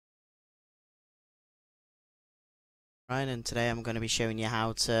Ryan, and today I'm going to be showing you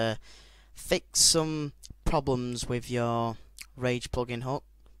how to fix some problems with your Rage plugin hook.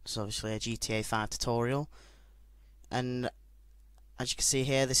 It's obviously a GTA 5 tutorial, and as you can see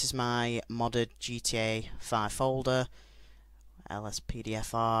here, this is my modded GTA 5 folder,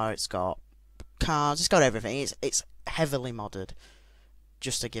 LSPDFR. It's got cards, it's got everything. It's heavily modded.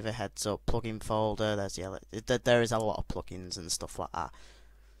 Just to give a heads up, plugin folder. There is a lot of plugins and stuff like that.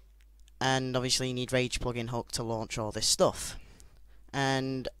 And obviously you need Rage plugin hook to launch all this stuff.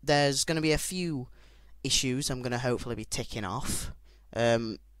 And there's going to be a few issues I'm going to hopefully be ticking off.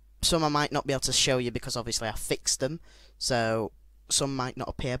 Some I might not be able to show you because obviously I fixed them, so some might not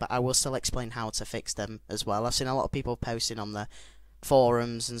appear, but I will still explain how to fix them as well. I've seen a lot of people posting on the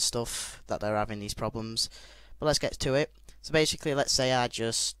forums and stuff that they're having these problems, but let's get to it. So basically, let's say I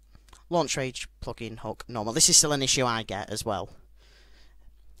just launch Rage plugin hook normal. This is still an issue I get as well.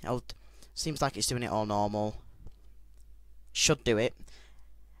 Seems like it's doing it all normal. Should do it.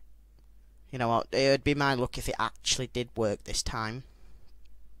 You know what? It would be my luck if it actually did work this time.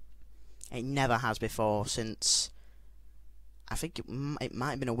 It never has before since I think it might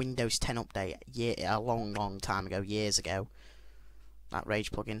have been a Windows 10 update a long time ago, years ago. That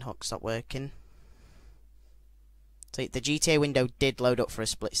Rage plugin hook stopped working. See, the GTA window did load up for a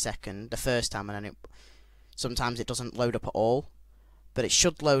split second the first time, and then sometimes it doesn't load up at all. But it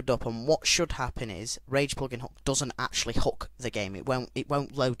should load up, and what should happen is Rage plugin hook doesn't actually hook the game. It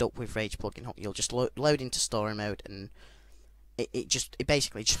won't load up with Rage plugin hook. You'll just load into story mode, and it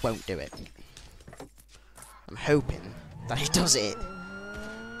basically just won't do it. I'm hoping that it does it.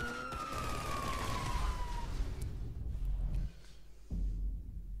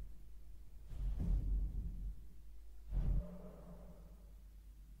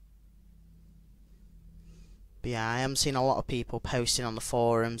 But yeah, I am seeing a lot of people posting on the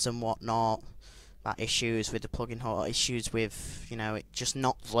forums and whatnot about issues with the plugin hook, issues with, you know, it just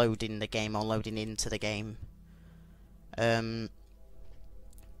not loading the game or loading into the game. This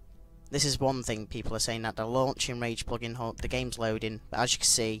is one thing people are saying, that they're launching Rage plugin hook, the game's loading, but as you can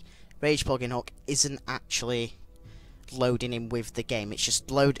see, Rage plugin hook isn't actually loading in with the game. It's just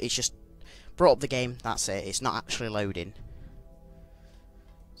brought up the game, that's it. It's not actually loading.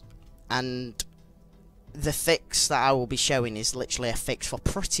 And the fix that I will be showing is literally a fix for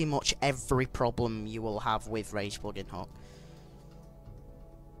pretty much every problem you will have with Rage plugin hook.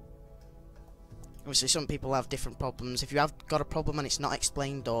 Obviously, some people have different problems. If you have got a problem and it's not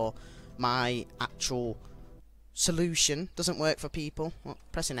explained, or my actual solution doesn't work for people, well,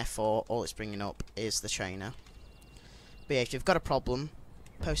 pressing F4, all it's bringing up is the trainer. But yeah, if you've got a problem,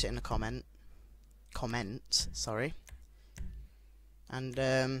 post it in the comment, sorry.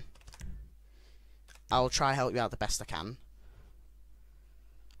 And I'll try help you out the best I can.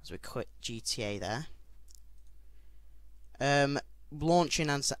 As we quit GTA there. Launching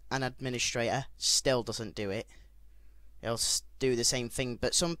as an administrator still doesn't do it. It'll do the same thing,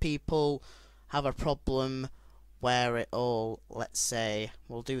 but some people have a problem where it'll, let's say,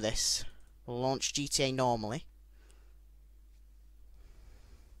 we'll do this. We'll launch GTA normally.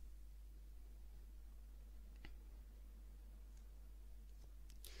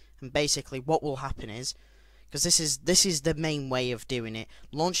 And basically what will happen is, because this is the main way of doing it,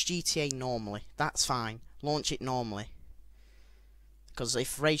 launch GTA normally. That's fine. Launch it normally. Because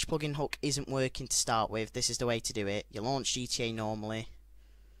if Rage plugin hook isn't working to start with, this is the way to do it. You launch GTA normally,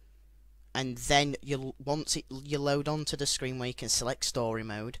 and then once you load onto the screen where you can select story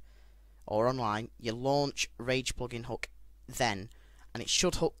mode or online, you launch Rage plugin hook then, and it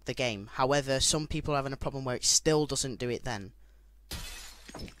should hook the game. However, some people are having a problem where it still doesn't do it then.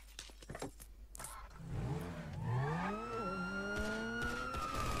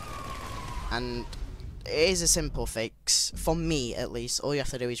 And it is a simple fix, for me at least. All you have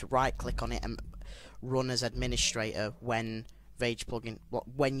to do is right click on it and run as administrator when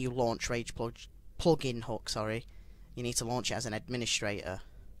you launch Rage plugin hook, sorry. You need to launch it as an administrator.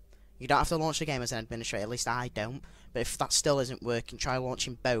 You don't have to launch the game as an administrator, at least I don't. But if that still isn't working, try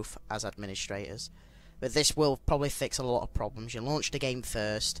launching both as administrators. But this will probably fix a lot of problems. You launch the game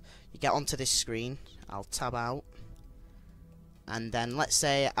first, you get onto this screen, I'll tab out, and then let's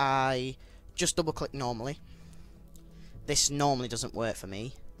say I just double click normally. This normally doesn't work for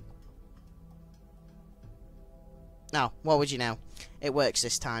me. Now, what would you know? It works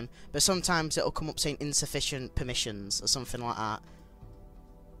this time, but sometimes it'll come up saying insufficient permissions or something like that.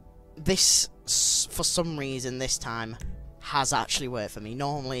 This, for some reason, this time has actually worked for me.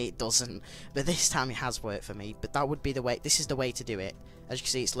 Normally it doesn't, but this time it has worked for me. But that would be the way. This is the way to do it. As you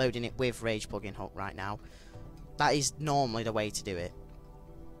can see, it's loading it with Rage plugin hook right now. That is normally the way to do it.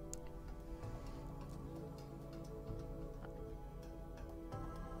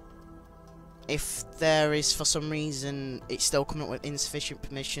 If there is, for some reason, it's still coming up with insufficient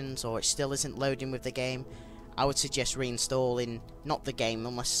permissions, or it still isn't loading with the game, I would suggest reinstalling, not the game,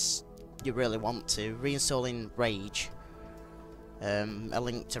 unless you really want to, reinstalling Rage. A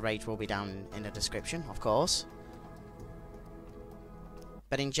link to Rage will be down in the description, of course.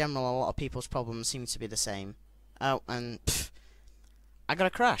 But in general, a lot of people's problems seem to be the same. Oh, and I got a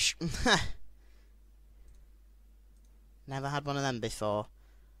crash. Never had one of them before.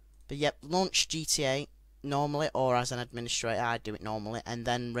 But yep, launch GTA normally, or as an administrator. I do it normally, and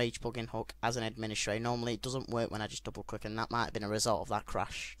then Rage plugin hook as an administrator. Normally it doesn't work when I just double click, and that might have been a result of that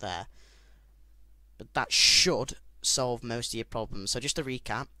crash there. But that should solve most of your problems. So just to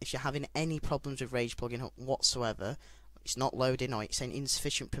recap, if you're having any problems with Rage plugin hook whatsoever, it's not loading, or it's saying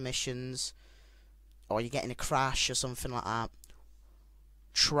insufficient permissions, or you're getting a crash or something like that,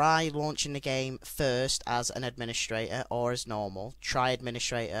 try launching the game first as an administrator or as normal. Try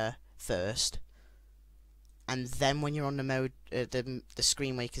administrator first, and then when you're on the mode, the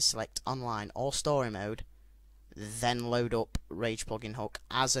screen where you can select online or story mode, then load up Rage plugin hook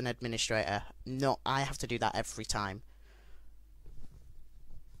as an administrator. No, I have to do that every time.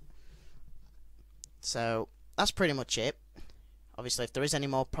 So that's pretty much it. Obviously, if there is any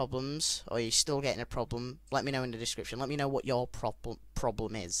more problems, or you're still getting a problem, let me know in the description. Let me know what your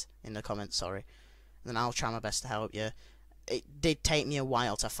problem is in the comments, sorry. And then I'll try my best to help you. It did take me a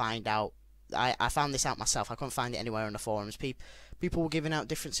while to find out. I found this out myself. I couldn't find it anywhere on the forums. People were giving out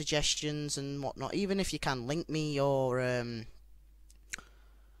different suggestions and whatnot. Even if you can link me your... well,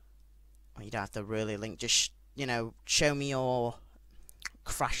 you don't have to really link. Just, you know, show me your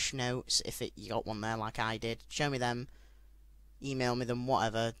crash notes if you got one there like I did. Show me them. Email me them,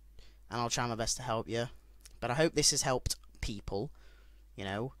 whatever, and I'll try my best to help you. But I hope this has helped people, you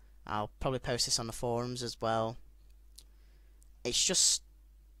know. I'll probably post this on the forums as well. It's just,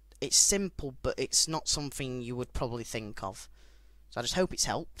 it's simple, but it's not something you would probably think of. So I just hope it's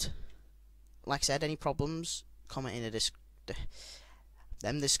helped. Like I said, any problems, comment in the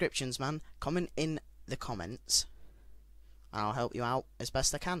descriptions, man. Comment in the comments, and I'll help you out as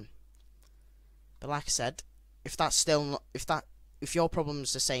best I can. But like I said, if that's still not, if your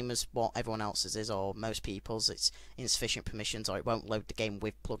problem's the same as what everyone else's is, or most people's, it's insufficient permissions, or it won't load the game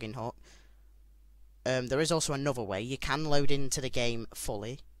with plugin hook, there is also another way. You can load into the game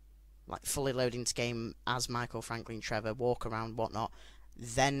fully, like fully load into game as Michael, Franklin, Trevor, walk around, whatnot,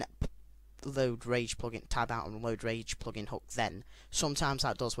 then load Rage plugin, tab out and load Rage plugin hook. Then sometimes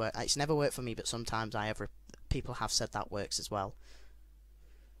that does work. It's never worked for me, but sometimes people have said that works as well.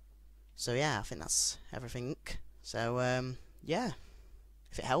 So yeah, I think that's everything. So yeah,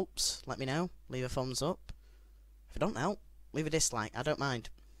 if it helps, let me know. Leave a thumbs up. If it don't help, leave a dislike. I don't mind.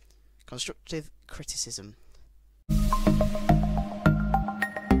 Constructive criticism.